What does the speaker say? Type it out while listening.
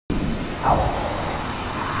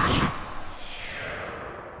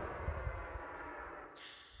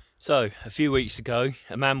So, a few weeks ago,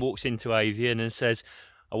 a man walks into Avian and says,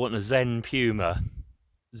 I want a Zen Puma.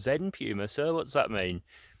 Zen Puma, sir? What does that mean?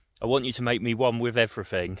 I want you to make me one with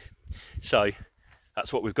everything. So,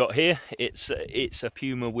 that's what we've got here. It's a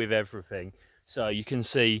Puma with everything. So you can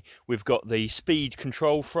see we've got the speed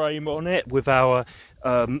control frame on it with our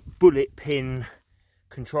bullet pin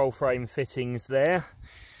control frame fittings there.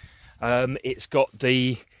 It's got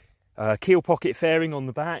the keel pocket fairing on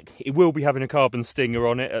the back. It will be having a carbon stinger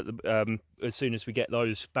on it at the, as soon as we get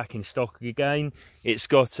those back in stock again. It's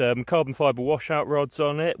got carbon fibre washout rods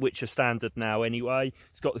on it, which are standard now anyway.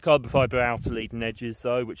 It's got the carbon fibre outer leading edges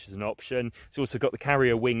though, which is an option. It's also got the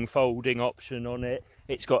carrier wing folding option on it.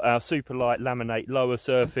 It's got our super light laminate lower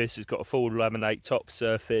surface. It's got a full laminate top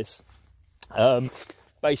surface.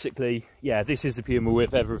 Basically, yeah, this is the Puma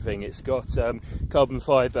with everything. It's got carbon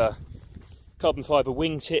fibre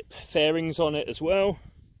wingtip fairings on it as well,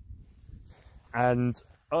 and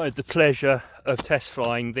I had the pleasure of test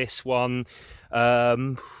flying this one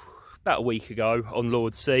about a week ago on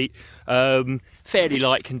Lord's Seat. Fairly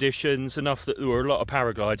light conditions, enough that there were a lot of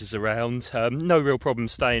paragliders around. No real problem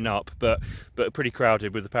staying up, but pretty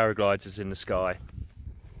crowded with the paragliders in the sky.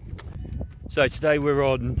 So today we're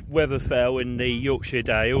on Weatherfell in the Yorkshire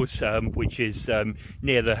Dales, which is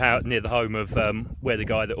near the home of where the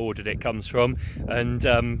guy that ordered it comes from, and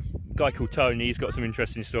a guy called Tony. He's got some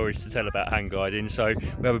interesting stories to tell about hang gliding, so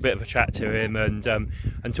we have a bit of a chat to him and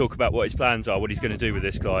talk about what his plans are, what he's going to do with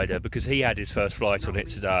this glider, because he had his first flight on it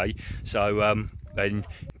today. So and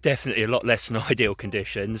definitely a lot less than ideal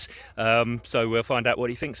conditions. So we'll find out what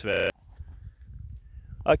he thinks of it.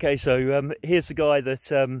 Okay, so here's the guy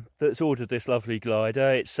that's ordered this lovely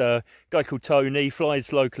glider. It's a guy called Tony,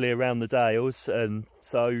 flies locally around the Dales. And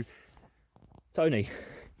so, Tony,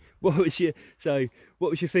 what was your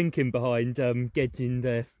thinking behind getting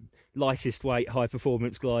the lightest weight high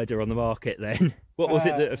performance glider on the market then? What was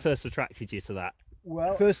it that first attracted you to that?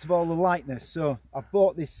 Well, first of all, the lightness. So I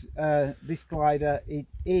bought this this glider. It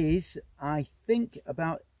is, I think,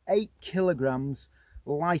 about 8 kilograms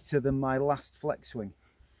lighter than my last flex wing.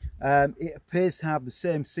 It appears to have the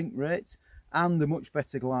same sink rate and a much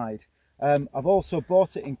better glide. I've also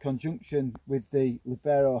bought it in conjunction with the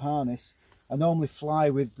Libero harness. I normally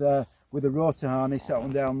fly with a rotor harness, that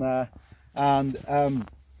one down there, and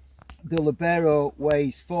the Libero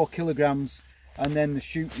weighs 4 kilograms and then the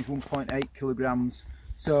chute is 1.8 kilograms.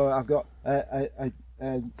 So I've got a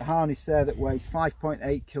harness there that weighs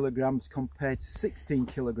 5.8 kilograms compared to 16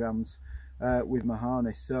 kilograms with my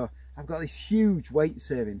harness. So I've got this huge weight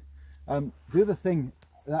saving. The other thing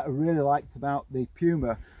that I really liked about the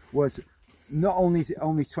Puma was not only is it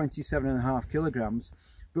only 27.5 kilograms,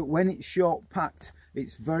 but when it's short packed,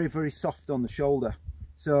 it's very, very soft on the shoulder.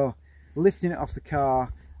 So lifting it off the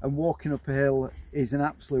car and walking up a hill is an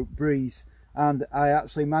absolute breeze. And I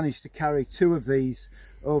actually managed to carry 2 of these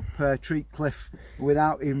up Treat Cliff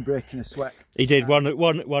without even breaking a sweat. He did. One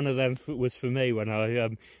of them was for me when I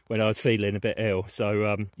was feeling a bit ill.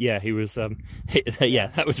 So yeah, he was. Yeah,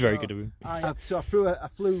 that was very good of him. I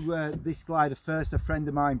flew this glider first. A friend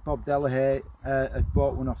of mine, Bob Delahaye, had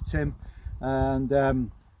bought one off Tim,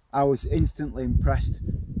 and I was instantly impressed.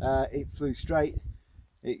 It flew straight.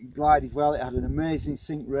 It glided well. It had an amazing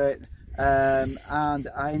sink rate. And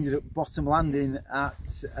I ended up bottom landing at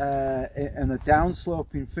in a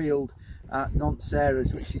downsloping field at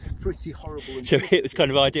Nonceras, which is pretty horrible. So it was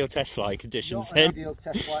kind of ideal test flight conditions then? Not ideal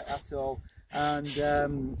test flight at all. And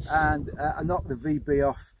I knocked the VB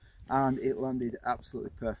off and it landed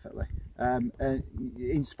absolutely perfectly. And it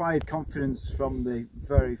inspired confidence from the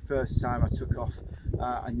very first time I took off.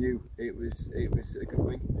 I knew it was a good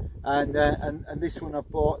wing. And this one I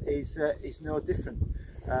bought is no different.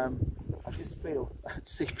 I just feel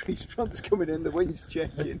sea breeze front's coming in, the wind's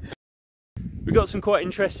changing. We've got some quite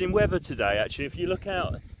interesting weather today actually. If you look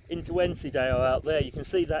out into Wensleydale out there, you can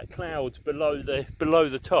see that cloud below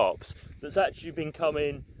the tops that's actually been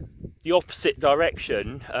coming the opposite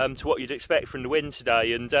direction to what you'd expect from the wind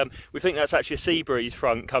today, and we think that's actually a sea breeze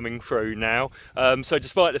front coming through now. So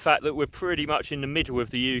despite the fact that we're pretty much in the middle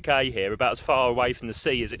of the UK here, about as far away from the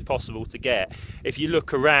sea as it's possible to get, if you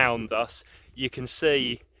look around us you can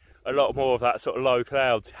see a lot more of that sort of low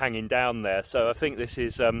cloud hanging down there. So I think this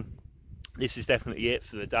is definitely it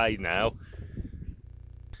for the day now.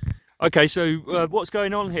 Okay, so what's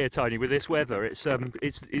going on here, Tony, with this weather?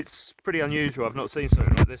 It's pretty unusual. I've not seen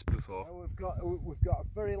something like this before. We've got a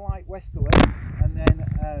very light westerly, and then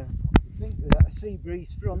I think that a sea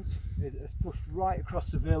breeze front has pushed right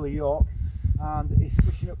across the Vale of York, and it's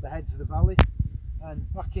pushing up the heads of the valleys.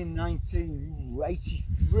 and back in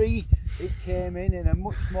 1983 it came in a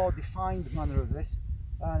much more defined manner of this,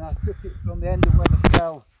 and I took it from the end of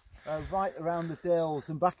Weatherfell right around the Dales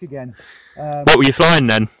and back again. What were you flying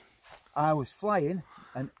then? I was flying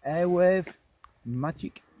an Airwave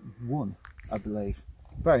Magic 1, I believe.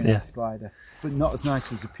 Very nice glider, but not as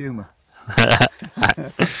nice as the Puma.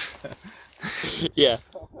 Yeah.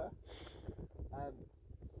 I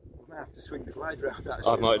might have to swing the glider around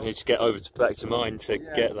actually. I might need to get over back to mine to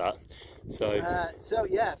get that. So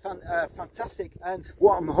yeah, fantastic. And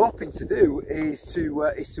what I'm hoping to do is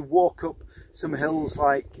to walk up some hills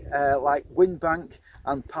like Windbank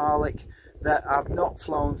and Parlick that I've not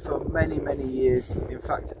flown for many years. In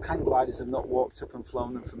fact, hang gliders have not walked up and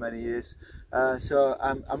flown them for many years. So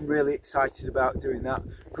I'm really excited about doing that.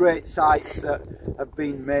 Great sites that have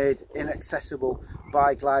been made inaccessible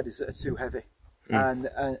by gliders that are too heavy. And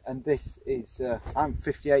this is, I'm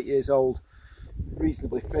 58 years old,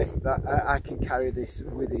 reasonably fit, but I can carry this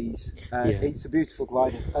with ease. It's a beautiful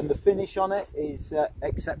glider, and the finish on it is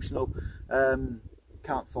exceptional.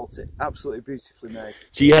 Can't fault it. Absolutely beautifully made.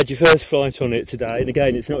 So you had your first flight on it today, and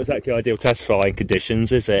again, it's not exactly ideal test flying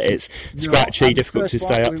conditions, is it? It's scratchy, difficult to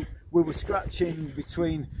stay up. We were scratching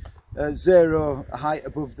between zero height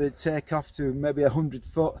above the takeoff to maybe 100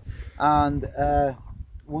 foot, and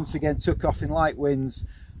once again took off in light winds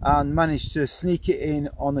and managed to sneak it in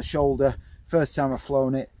on the shoulder. First time I've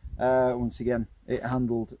flown it. Once again, it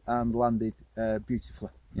handled and landed beautifully.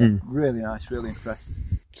 Really nice, really impressed.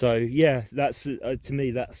 So yeah, that's to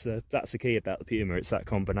me that's the key about the Puma. It's that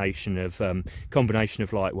combination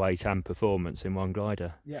of lightweight and performance in one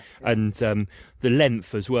glider. And the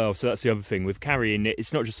length as well. So that's the other thing with carrying it.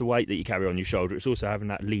 It's not just the weight that you carry on your shoulder. It's also having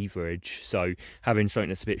that leverage. So having something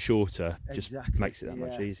that's a bit shorter just makes it that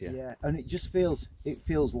much easier. Yeah, and it just feels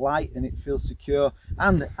light and it feels secure.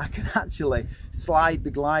 And I can actually slide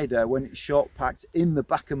the glider when it's short packed in the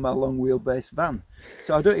back of my long wheelbase van.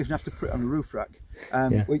 So I don't even have to put it on a roof rack.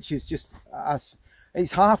 Which is just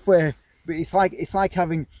it's halfway, but it's like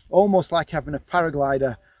having almost like having a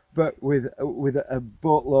paraglider, but with a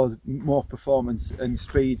boatload more performance and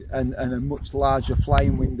speed and a much larger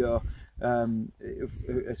flying window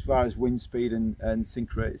as far as wind speed and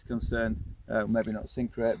sink rate is concerned. Maybe not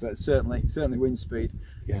sink rate, but certainly wind speed.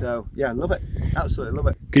 So yeah, love it, absolutely love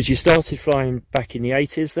it. Because you started flying back in the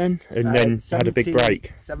 80s then, and then had a big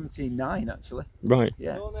break. 79 actually. Right.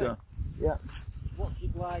 Yeah. So yeah. What's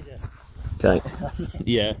your glider? Okay.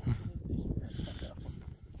 Yeah.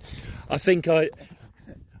 I think to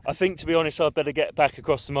be honest, I'd better get back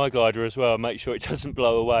across to my glider as well and make sure it doesn't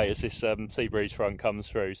blow away as this sea breeze front comes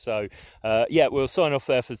through. So yeah, we'll sign off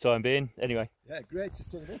there for the time being. Anyway. Yeah, great to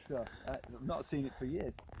see this though. I've not seen it for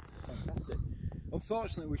years. Fantastic.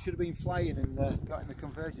 Unfortunately, we should have been flying and got in the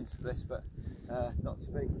convergence for this, but not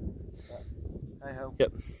to be. But, hey ho.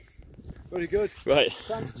 Yep. Very good. Right.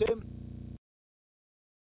 Thanks, Tim.